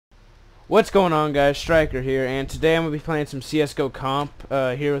What's going on, guys? Striker here, and today I'm going to be playing some CSGO comp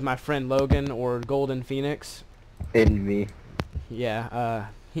here with my friend Logan, or Golden Phoenix. In me. Yeah,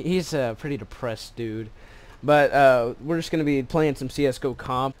 he's a pretty depressed dude. But we're just going to be playing some CSGO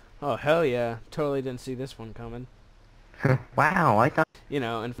comp. Oh, hell yeah. Totally didn't see this one coming. Wow, I thought... You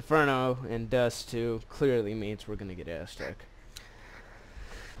know, Inferno and Dust 2 clearly means we're going to get Aztec.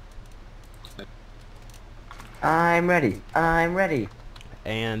 I'm ready. I'm ready.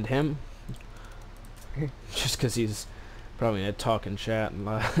 And him. Just because he's probably in a talking chat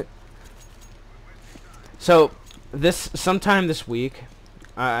and So, sometime this week,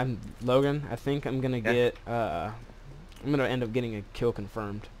 I'm Logan. I think I'm gonna get I'm gonna end up getting a kill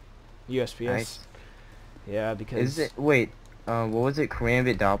confirmed. USPS. Nice. Yeah, because Is it? Wait. What was it?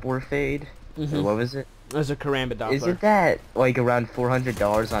 Karambit Doppler fade? Or what was it? There's a Karambit Doppler. Isn't that like around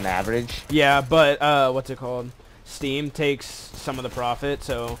 $400 on average? Yeah, but what's it called? Steam takes some of the profit,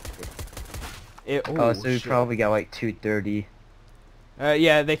 so. So we probably got like $230.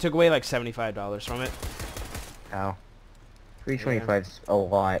 Yeah, they took away like $75 from it. Ow. $325's a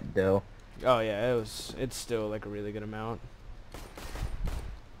lot though. Oh yeah, it's still like a really good amount.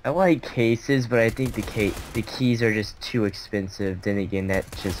 I like cases, but I think the keys are just too expensive. Then again,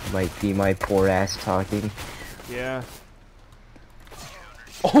 that just might be my poor ass talking. Yeah.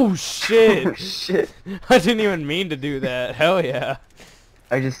 Oh shit! Oh shit! I didn't even mean to do that. Hell yeah.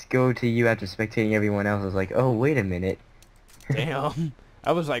 I just go to you after spectating everyone else. I was like, oh, wait a minute. Damn.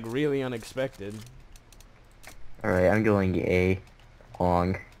 I was like really unexpected. Alright, I'm going A.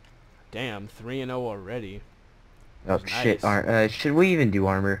 Long. Damn, 3-0 already. Oh shit, should we even do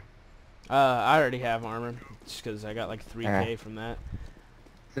armor? I already have armor. Just because I got like 3k from that.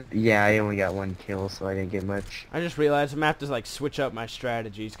 Yeah, I only got 1 kill, so I didn't get much. I just realized I'm gonna have to like switch up my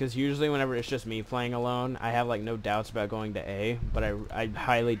strategies, because usually whenever it's just me playing alone, I have like no doubts about going to A, but I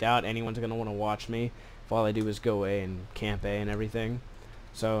highly doubt anyone's gonna want to watch me if all I do is go A and camp A and everything.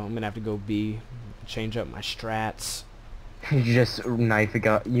 So I'm gonna have to go B, change up my strats. You just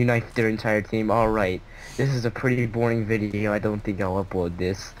knifed their entire team. Alright, this is a pretty boring video. I don't think I'll upload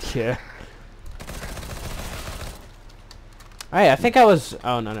this. Yeah. Hey, I think I was...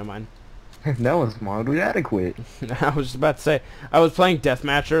 Oh, no, never mind. That was mildly adequate. I was just about to say, I was playing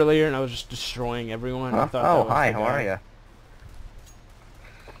deathmatch earlier, and I was just destroying everyone. I thought oh, hi, how are ya?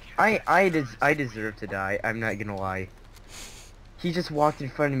 I deserve to die, I'm not gonna lie. He just walked in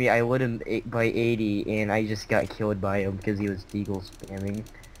front of me, I lit him by 80, and I just got killed by him because he was deagle spamming.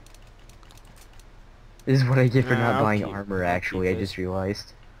 This is what I get for not buying armor, actually, I just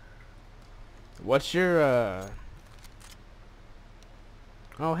realized. What's your,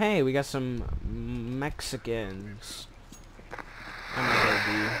 Oh, hey, we got some Mexicans.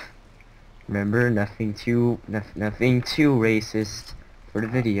 Remember, nothing too racist for the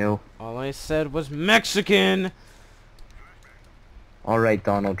video. All I said was Mexican! Alright,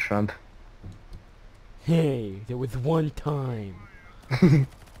 Donald Trump. Hey, there was one time.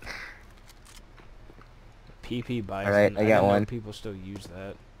 PP Bison. Alright, I got one. People still use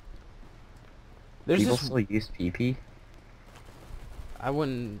that. People still use PP? I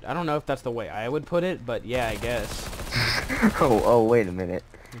don't know if that's the way I would put it, but yeah, I guess. oh, wait a minute.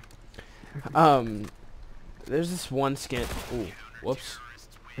 There's this one skin. Ooh, whoops.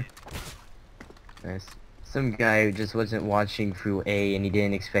 Nice. Some guy who just wasn't watching through A and he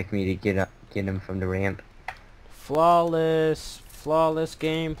didn't expect me to get him from the ramp. Flawless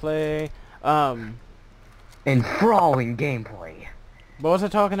gameplay. Enthralling gameplay. What was I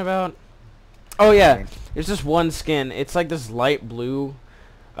talking about? Oh yeah, there's this one skin. It's like this light blue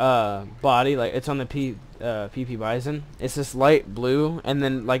body, like it's on the PP Bison. It's this light blue, and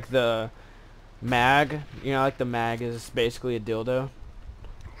then like the mag, you know, like the mag is basically a dildo.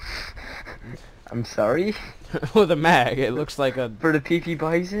 I'm sorry? Well, the mag, it looks like a... For the PP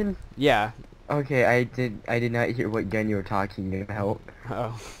Bison? Yeah. Okay, I did not hear what gun you were talking about.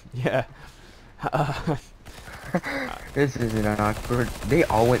 Oh, yeah. This is an awkward... They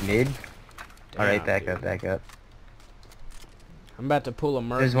all went mid? Alright, back up. I'm about to pull a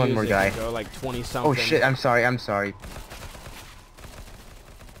merc. There's one more guy. Go like 20 something. Oh shit, I'm sorry. Sorry,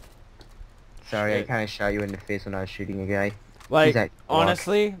 shit. I kinda shot you in the face when I was shooting a guy. Like,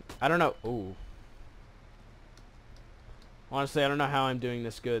 honestly, I don't know. Ooh. Honestly, I don't know how I'm doing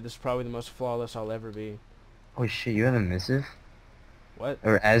this good. This is probably the most flawless I'll ever be. Oh shit, you have a missive? What?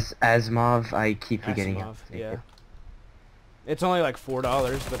 Or Asimov, I keep forgetting. Asimov, yeah. It's only like $4,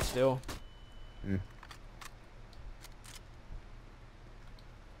 but still.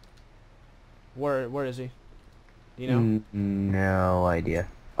 Where is he? Do you know? No idea.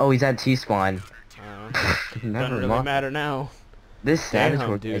 Oh, he's at T-spawn. Doesn't really matter now. This Damn,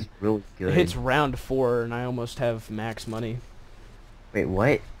 Saboteur dude. is really good. It's round 4 and I almost have max money. Wait,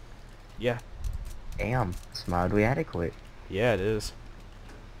 what? Yeah. Damn, it's mildly adequate. Yeah, it is.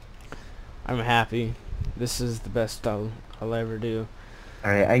 I'm happy. This is the best I'll ever do.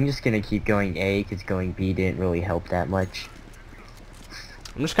 Alright, I'm just gonna keep going A, because going B didn't really help that much.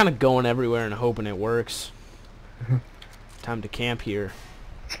 I'm just kind of going everywhere and hoping it works. Time to camp here.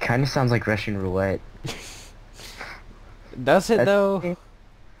 It kind of sounds like Russian roulette. Does it though?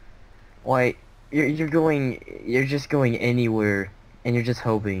 Like, you're just going anywhere, and you're just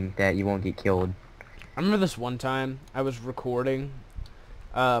hoping that you won't get killed. I remember this one time I was recording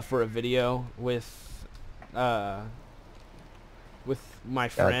for a video with my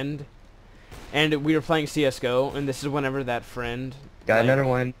friend, and we were playing CSGO, and this is whenever that friend Got another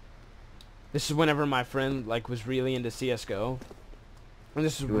one. This is whenever my friend like was really into CSGO, and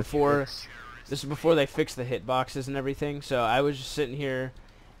this is Do it before first. this is before they fixed the hitboxes and everything. So I was just sitting here,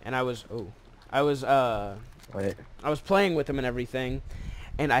 and I was What? playing with him and everything,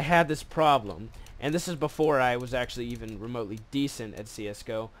 and I had this problem. And this is before I was actually even remotely decent at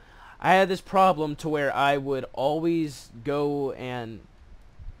CSGO. I had this problem to where I would always go and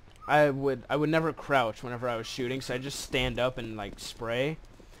I would never crouch whenever I was shooting, so I just stand up and like spray.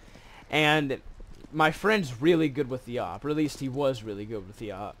 And my friend's really good with the op, or at least he was really good with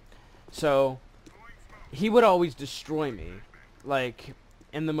the op. So he would always destroy me, like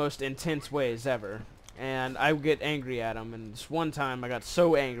in the most intense ways ever. And I would get angry at him, and this one time I got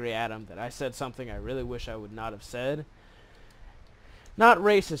so angry at him that I said something I really wish I would not have said. Not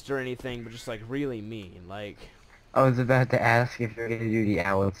racist or anything, but just like really mean, like... I was about to ask if you're gonna do the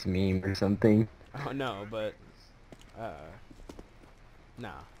Alex meme or something. Oh no, but...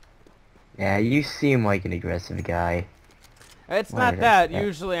 nah. Yeah, you seem like an aggressive guy. It's Why not did I that. say that?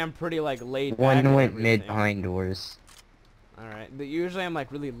 Usually I'm pretty like laid back One and went mid everything. behind doors. Alright, but usually I'm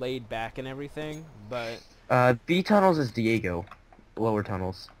like really laid back and everything, but... B tunnels is Diego. Lower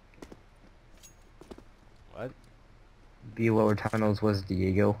tunnels. What? B lower tunnels was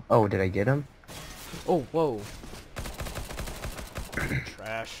Diego. Oh, did I get him? Oh, whoa.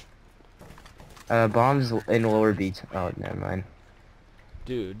 Trash. Bombs in lower B. Oh, never mind.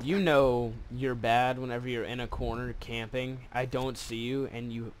 Dude, you know you're bad whenever you're in a corner camping. I don't see you,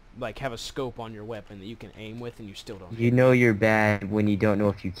 and you like have a scope on your weapon that you can aim with, and you still don't. You know you're bad when you don't know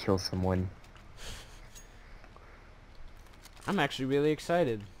if you kill someone. I'm actually really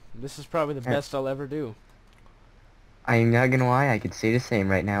excited. This is probably the best I'll ever do. I'm not gonna lie, I could say the same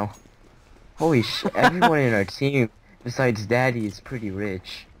right now. Holy shit, everyone in our team, besides Daddy, is pretty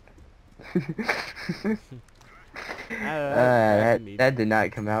rich. That did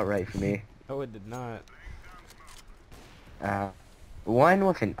not come out right for me. Oh, it did not. One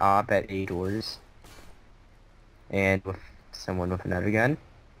with an op at 8 doors. And with someone with another gun.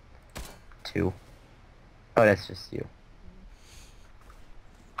 2. Oh, that's just you.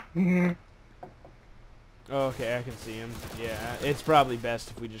 Oh, okay, I can see him. Yeah, it's probably best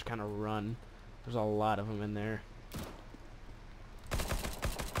if we just kind of run. There's a lot of them in there.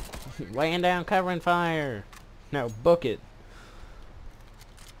 Laying down, covering fire. No, book it.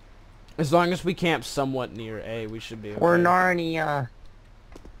 As long as we camp somewhat near A, we should be okay. Or Narnia.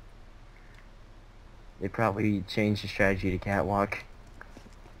 They probably changed the strategy to catwalk.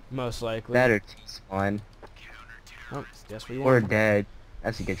 Most likely. That or T-spawn. Oh, yes we Or did. dead.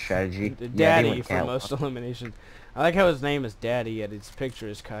 That's a good strategy. Daddy for most eliminations. I like how his name is Daddy, yet his picture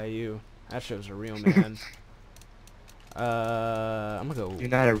is Caillou. That shows a real man. I'm gonna go. You're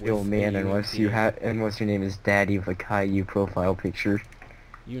not a real with man the unless UMP. unless your name is Daddy with a Caillou profile picture.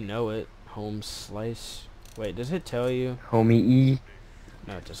 You know it. Home slice. Wait, does it tell you? Homie E.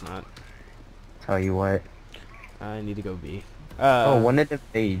 No, it does not. Tell you what. I need to go B. Oh, one of them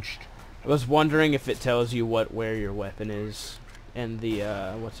aged. I was wondering if it tells you where your weapon is and the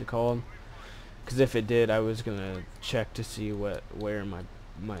what's it called? Because if it did, I was gonna check to see where my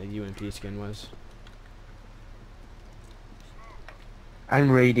UMP skin was. I'm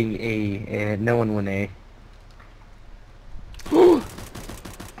rating A, and no one went A.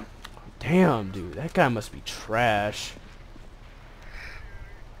 Damn, dude, that guy must be trash.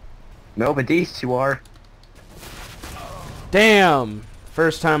 No, but these two are. Damn!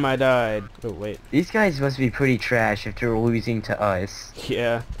 First time I died. Oh, wait. These guys must be pretty trash if they're losing to us.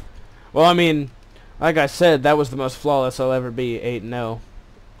 Yeah. Well, I mean, like I said, that was the most flawless I'll ever be, 8-0.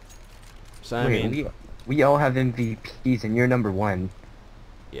 So, I Wait, mean... we all have MVPs and you're number 1.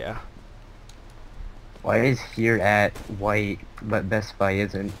 Yeah. Why is here at white, but Best Buy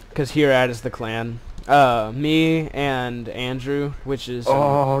isn't? Because here at is the clan. Me and Andrew, which is...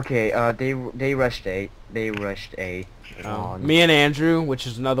 Oh, okay, they rushed A. They rushed A. Long. Me and Andrew, which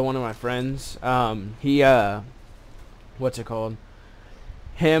is another one of my friends, he, what's it called?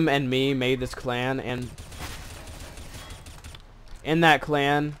 Him and me made this clan, and in that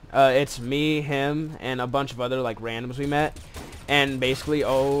clan, it's me, him, and a bunch of other, like, randoms we met, and basically,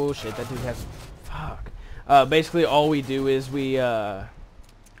 oh, shit, that dude has, fuck. Basically, all we do is we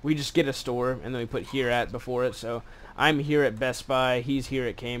just get a store, and then we put here at before it, so I'm here at Best Buy, he's here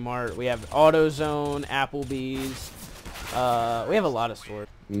at Kmart, we have AutoZone, Applebee's, we have a lot of stores.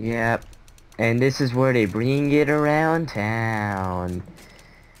 Yep. And this is where they bring it around town.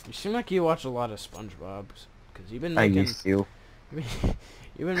 You seem like you watch a lot of SpongeBob, because you've been I making... used to.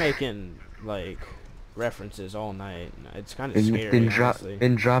 You've been making, like, references all night. It's kind of scary, honestly.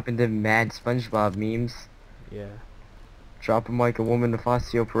 Been dropping the mad SpongeBob memes. Yeah. Drop 'em like a woman with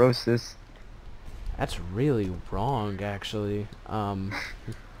osteoporosis. That's really wrong, actually.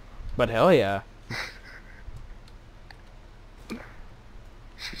 But hell yeah.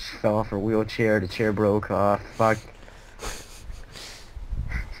 She fell off her wheelchair, the chair broke off, fuck.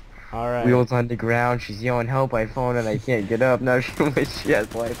 Alright. Wheels on the ground, she's yelling help, I phone and I can't get up, now she wishes she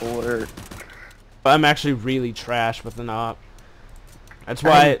has life order. I'm actually really trash with an op. That's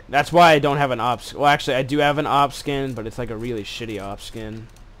why I don't have an op. Well, actually, I do have an op skin, but it's like a really shitty op skin.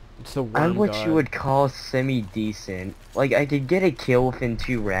 It's the worm I'm what god. you would call semi-decent. Like, I could get a kill within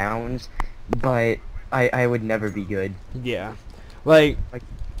 2 rounds, but I would never be good. Yeah. Like,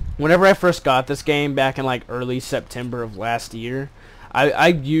 whenever I first got this game back in, like, early September of last year, I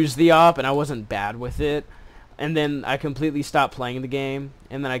used the op, and I wasn't bad with it. And then I completely stopped playing the game,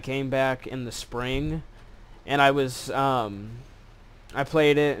 and then I came back in the spring, and I was, I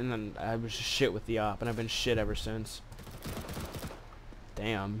played it, and then I was just shit with the op, and I've been shit ever since.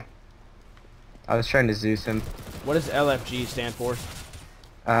 Damn. I was trying to Zeus him. What does LFG stand for?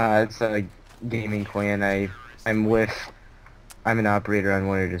 It's a gaming clan. I'm an operator on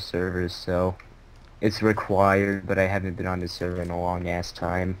one of the servers, so it's required, but I haven't been on the server in a long ass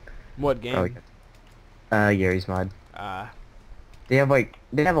time. What game? Gary's Mod. They have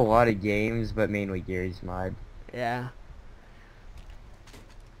a lot of games, but mainly Gary's Mod. Yeah.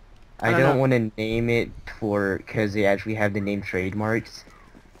 I don't want to name it because they actually have the name trademarks.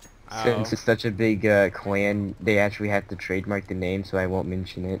 Oh. Since it's such a big clan, they actually have to trademark the name, so I won't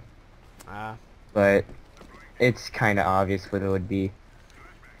mention it. But it's kind of obvious what it would be.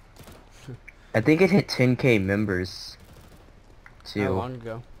 I think it hit 10k members, too. How long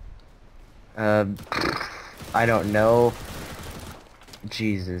ago? I don't know.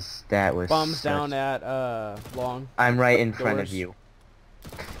 Jesus, that was Bums down at, long. I'm right in front of doors. you.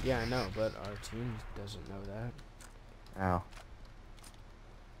 Yeah, I know, but our team doesn't know that. Oh.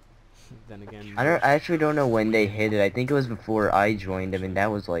 Then again... I actually don't know when they hit it. I think it was before I joined them, and that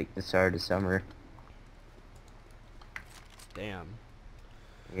was like the start of the summer. Damn.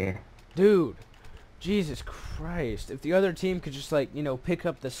 Yeah. Dude, Jesus Christ. If the other team could just, like, you know, pick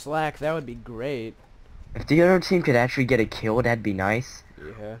up the slack, that would be great. If the other team could actually get a kill, that'd be nice.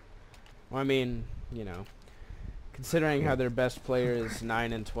 Yeah. Well, I mean, you know, considering how their best player is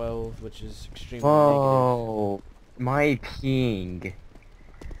 9 and 12, which is extremely Whoa. My ping. negative.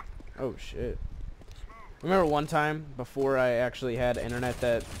 Oh, shit. Remember one time, before I actually had internet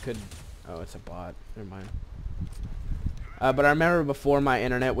that could... Oh, it's a bot. Never mind. But I remember before my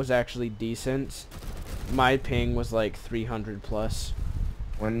internet was actually decent, my ping was like 300 plus.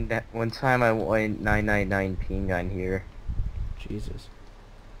 One time I went 999 ping on here. Jesus.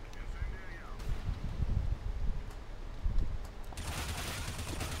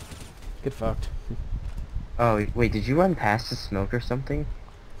 Get fucked. Oh, wait, did you run past the smoke or something?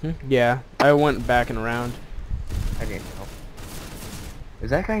 Yeah, I went back and around. I didn't know.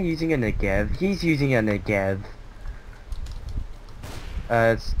 Is that guy using a Negev? He's using a Negev.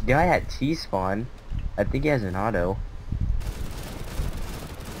 It's guy at T-spawn. I think he has an auto.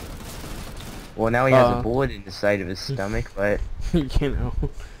 Well, now he has a bullet in the side of his stomach, but... You know.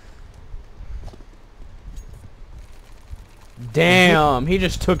 Damn, he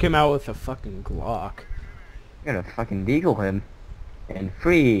just took him out with a fucking Glock. I'm gonna fucking deagle him. And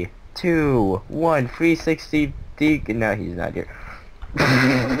 3, 2, 1, 360 deagle. No, he's not here.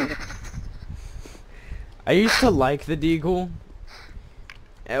 I used to like the Deagle.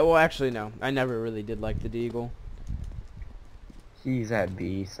 Well, actually, no. I never really did like the Deagle. He's at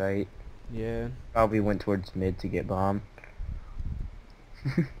B site. Yeah. Probably went towards mid to get bombed.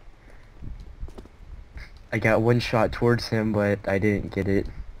 I got one shot towards him, but I didn't get it.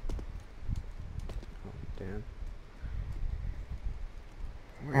 Oh, damn.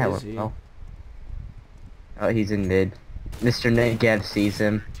 That Where is went he? well. Oh, he's in mid. Mr. Negev sees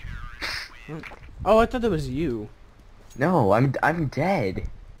him. Oh, I thought that was you. No, I'm dead.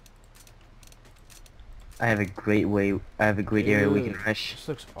 I have a great area we can Dude, rush. this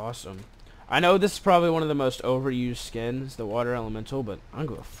looks awesome. I know this is probably one of the most overused skins, the water elemental, but I don't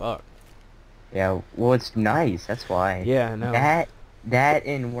give a fuck. Yeah, well, it's nice. That's why. Yeah, I know. That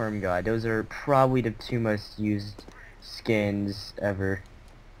and Worm God. Those are probably the two most used skins ever.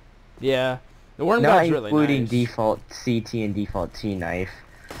 Yeah, the worm Not god's really including nice. default CT and default T knife.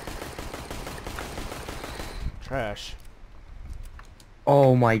 Trash.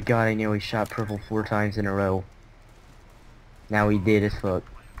 Oh my god, I nearly shot purple 4 times in a row. Now he did as fuck.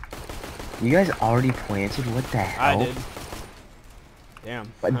 You guys already planted? What the hell? I did.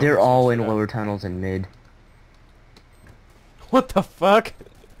 Damn. But I they're almost all messed in it up. lower tunnels and mid. What the fuck?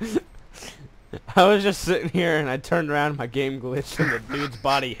 I was just sitting here and I turned around, my game glitched, and the dude's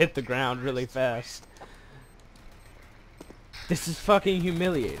body hit the ground really fast. This is fucking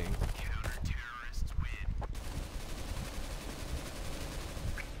humiliating.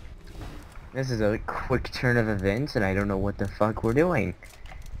 This is a quick turn of events and I don't know what the fuck we're doing.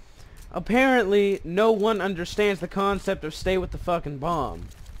 Apparently, no one understands the concept of stay with the fucking bomb.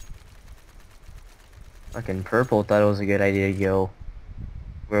 Fucking purple thought it was a good idea to go.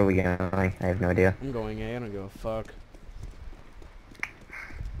 Where are we going? I have no idea. I'm going A, I don't give a fuck.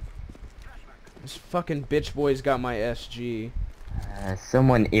 This fucking bitch boy's got my SG.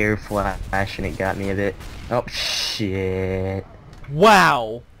 Someone air flash and it got me a bit. Oh shit.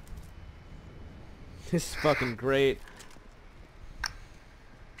 Wow! This is fucking great.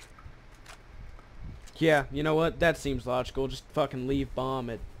 Yeah, you know what? That seems logical. Just fucking leave bomb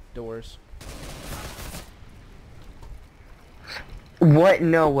at doors. What?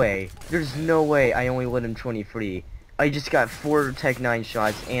 No way. There's no way I only let him 20 free. I just got 4 Tech 9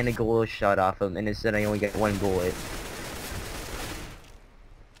 shots and a glow shot off him and it said I only got 1 bullet.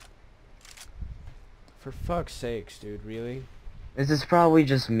 For fuck's sakes, dude, really? This is probably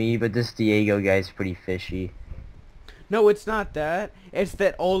just me, but this Diego guy's pretty fishy. No, it's not that. It's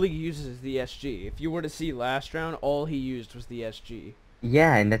that all he uses is the SG. If you were to see last round, all he used was the SG.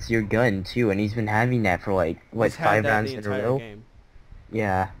 Yeah, and that's your gun too, and he's been having that for like, what, He's had 5 that rounds the in a entire row? game.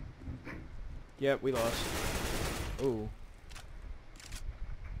 Yeah. Yep, we lost. Ooh.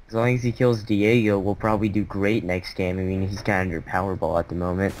 As long as he kills Diego, we'll probably do great next game. I mean, he's kind of under Powerball at the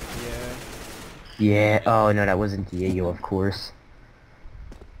moment. Yeah. Yeah, oh no, that wasn't Diego, of course.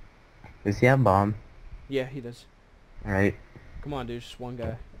 Does he have bomb? Yeah, he does. Alright. Come on, dude, just one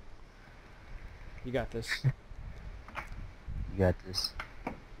guy. You got this. You got this.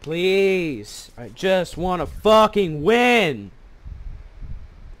 Please! I just want to fucking win!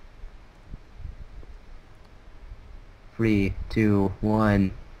 3, 2,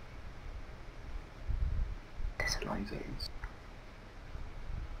 1. This annoying game.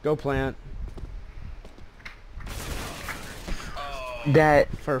 Go plant. That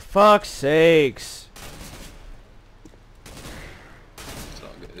For fuck's sakes. It's all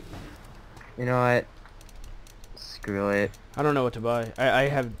good. You know what? Screw it. I don't know what to buy. I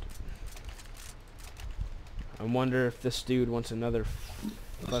have... I wonder if this dude wants another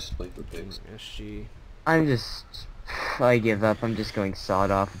Let's just play for pigs. SG. I give up. I'm just going sawed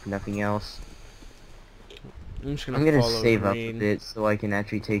off if nothing else. I'm just gonna I'm gonna follow save up green. a bit so I can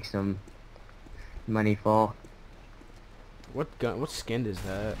actually take some money fall. What gun? What skin is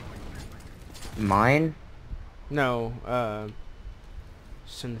that? Mine? No,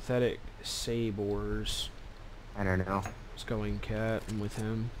 synthetic sabers. I don't know. It's going cat. I'm with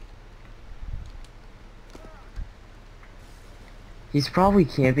him. He's probably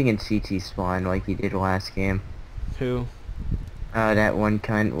camping in CT spawn like he did last game. Who? That one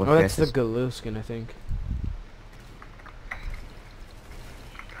cunt with Oh, that's the dresses. Galoo skin, I think.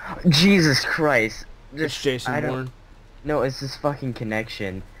 Jesus Christ. It's Jason I don't- Bourne. No, it's this fucking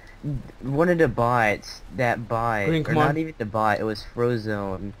connection. One of the bots, that bot, Green, or come not on. even the bot, it was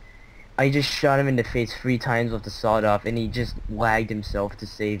Frozone. I just shot him in the face 3 times with the sawed off, and he just lagged himself to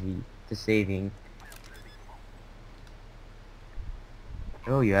saving.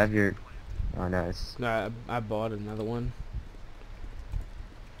 Oh, you have your... Oh, no, it's... No, I bought another one.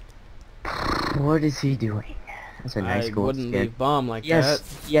 What is he doing? That's a nice I gold wouldn't skin. leave bomb like Yes,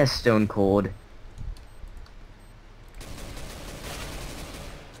 that. yes, Stone Cold.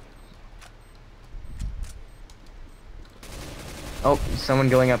 Oh, someone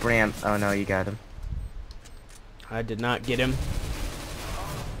going up ramp. Oh no, you got him. I did not get him.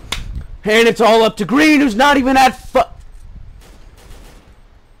 And it's all up to Green, who's not even at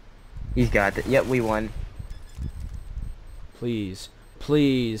He's got it. Yep, we won. Please.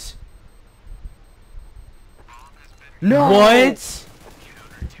 Please. No! What?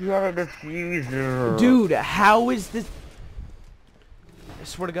 He had a diffuser. Dude, how is this? I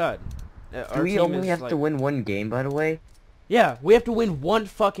swear to God. Do we only have to win one game, by the way? Yeah, we have to win one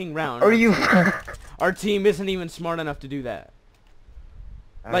fucking round. Are you? Our team isn't even smart enough to do that.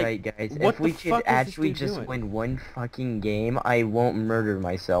 Alright, guys. what If we the could fuck is this actually dude just doing? win one fucking game, I won't murder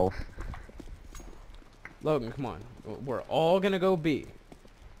myself. Logan, come on. We're all gonna go B.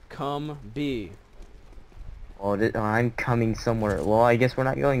 Come B. Oh, I'm coming somewhere. Well, I guess we're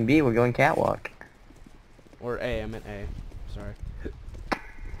not going B. We're going catwalk. Or A. I meant A. Sorry.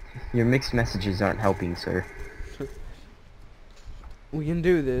 Your mixed messages aren't helping, sir. We can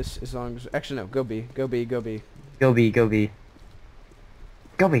do this as long as... Actually, no. Go B. Go B. Go B. Go B. Go B.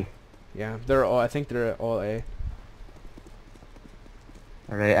 Go B. Yeah, they're all... I think they're all A.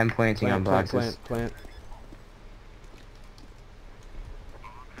 Alright, I'm planting on boxes. Plant.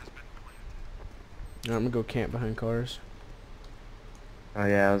 I'm gonna go camp behind cars. Oh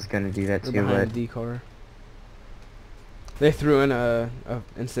yeah, I was gonna do that Or too, behind but... D car. They threw in a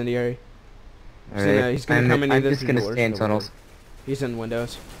incendiary. Alright, He's gonna come in I'm either just through gonna doors stay in or tunnels. He's in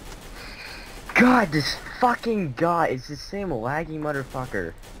windows. God, this fucking guy is the same laggy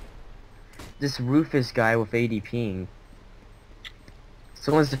motherfucker. This Rufus guy with ADPing.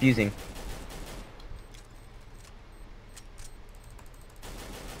 Someone's defusing.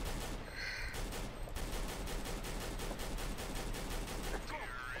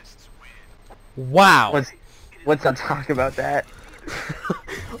 Wow. Let's not talk about that.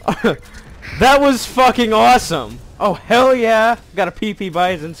 That was fucking awesome. Oh hell yeah! Got a PP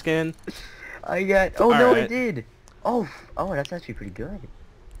Bison skin. I got. Oh no, I Alright. did. Oh, that's actually pretty good.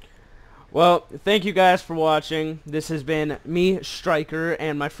 Well, thank you guys for watching. This has been me, Striker,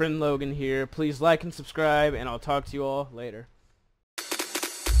 and my friend Logan here. Please like and subscribe, and I'll talk to you all later.